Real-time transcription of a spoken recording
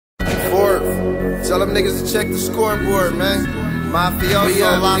Tell them niggas to check the scoreboard, man.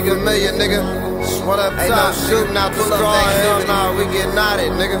 Mafioso, lock a million, nigga. What up, ain't no shooting out the straw, hell nah, we getting out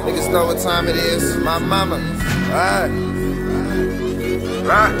it, nigga. Niggas know what time it is. My mama. Alright.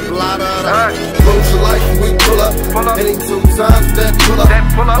 Close your life when we pull up. Hitting 2 times, that pull up.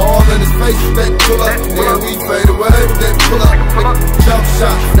 All in his face, that pull up. Then we fade away with that pull up. Jump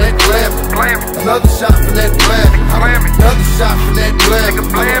shot from that glam. Another shot from that glam. Another shot from that glam.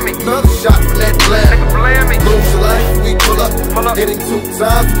 Another shot from that glam. Close your life when we pull up. Hitting 2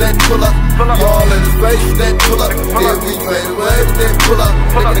 times, that pull up. All in his face, that pull up. Then we fade away with that pull up.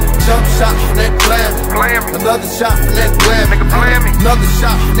 Jump shot from that glam. Another shot from that glam. Another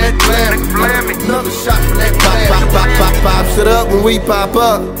shot from that glam. Another shot from that glam. Pop shit up when we pop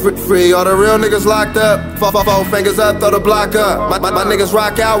up. Free all the real niggas locked up. Four fingers up, throw the block up. My niggas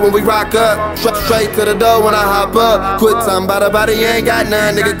rock out when we rock up. Straight to the door when I hop up. Quit talking about a body, you ain't got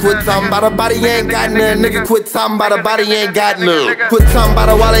none. Nigga, quit talking about a body, you ain't got none. Nigga, quit talking about a body, you ain't got none. Quit talking about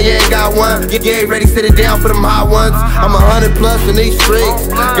a wallet, you ain't got one. Get ready, sit it down for them hot ones. I'm 100 plus in these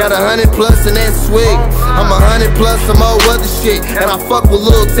streets. Got 100 plus in that sweet. I'm 100 plus some old other shit. And I fuck with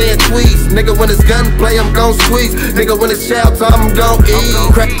Lil 10 tweets. Nigga, when it's gunplay, I'm gon' squeeze. Nigga, when it's shout time, I'm gon' eat.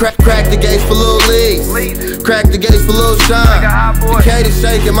 Crack the gates for Lil Lees. Crack the gates for Lil Sean. Decatur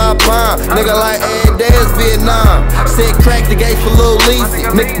shaking my palm. Nigga like Ed Dance Vietnam. Said crack the gates for Lil Lees.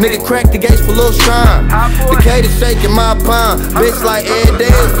 Nigga, crack the gates for Lil Sean. Decatur shaking my palm. Bitch like Ed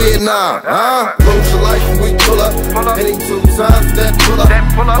Dance Vietnam. Close your life when we pull up. Hitting 2 times, that pull up.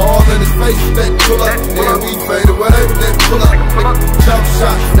 All in his face, that pull up. Then we fade away with that pull up. Jump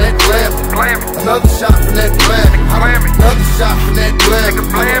shot from that glam. Another shot from that glam. Another shot from that glam.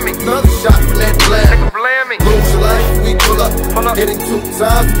 Another shot from that glam. Close your life when we pull up. Hitting 2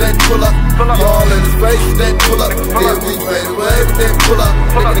 times, that pull up. All in his face, that pull up. Then we fade away with that pull up.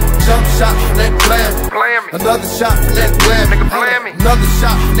 Jump shot from that glam. Another shot from that glam. Another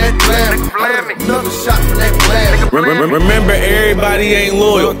shot from that glam. Another shot from that glam. Remember, everybody ain't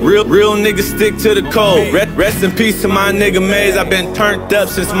loyal. Real niggas stick to the code. Rest in peace to my nigga Maze. I've been turned up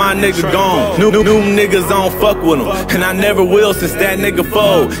since my nigga gone. New niggas don't fuck with him, and I never will since that nigga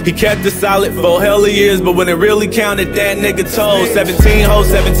fold. He kept it solid for hell of years, but when it really counted, that nigga told. 17 hoes,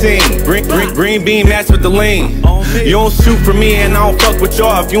 17. Green bean match with the lean. You don't shoot for me, and I don't fuck with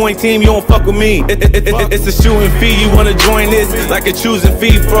y'all. If you ain't team, you don't fuck with me. It's a shooting fee. You wanna join this? Like a choosing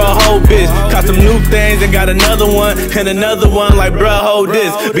fee for a whole bitch. Caught some new things and got another one, and another one. Like bruh, hold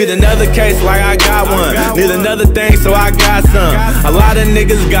this. Beat another case like I got one. Need another thing, so I got some. A lot of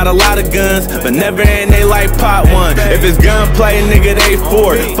niggas got a lot of guns, but never in they life pot one. If it's gunplay, nigga, they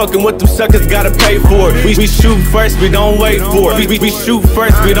for it. Fucking with them suckers, gotta pay for it. We shoot first, we don't wait for it. We shoot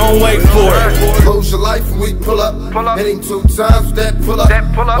first, we don't wait for it. Close your life when we pull up. Hitting 2 times, that pull up.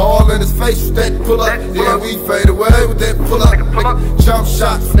 All in his face with that pull up. Then we fade away with that pull up. Jump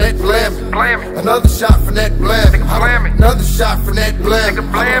shot from that glam. Another shot from that glam. Another shot from that glam.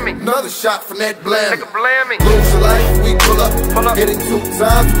 Another shot from that glam. Close your life when we pull up. Hitting 2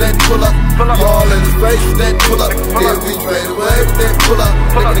 times, that pull up. All in his face with that pull up. Then we fade away with that pull up.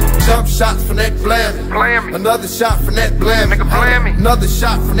 Jump shot from that glam. Another shot from that glam. Another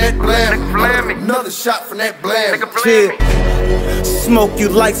shot from that glam. Another shot from that glam. Chill. Smoke you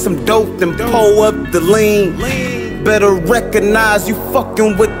like some dope, then pull up the lean. Better recognize you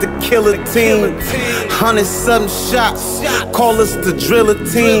fucking with the killer team. 100-something shots, call us the driller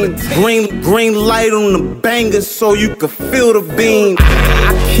team. Green light on the banger so you can feel the beam.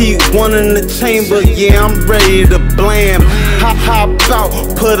 Keep one in the chamber, yeah, I'm ready to blam. Hop out,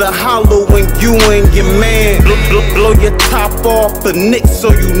 put a hollow in you and your man. Blow your top off the Nick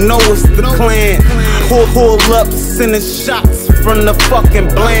so you know it's the clan. Pull up, sending shots from the fucking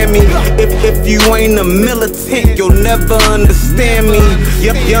blammy. If you ain't a militant, you'll never understand me.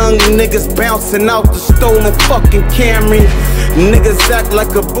 Young niggas bouncing out the stolen fucking Camry. Niggas act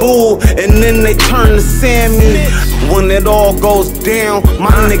like a bull and then they turn to Sammy. When it all goes down,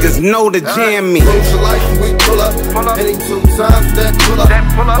 my niggas know to jam me. Close your life when we pull up. Hitting 2 times, that pull up.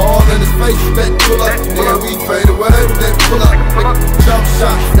 All in his face with that pull up. Then we fade away with that pull up. Jump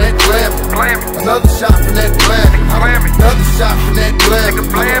shot from that glam. Another shot from that glam. Another shot from that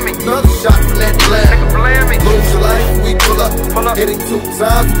glam. Another shot from that glam. Close your life when we pull up. Hitting 2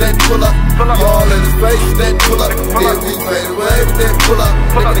 times, that pull up. All in his face with that pull up. Then we fade away with that pull up.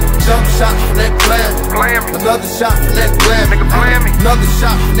 Jump shot from that glam. Another shot from that glam. Another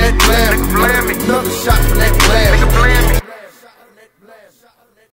shot from that glam. Another shot from that glam.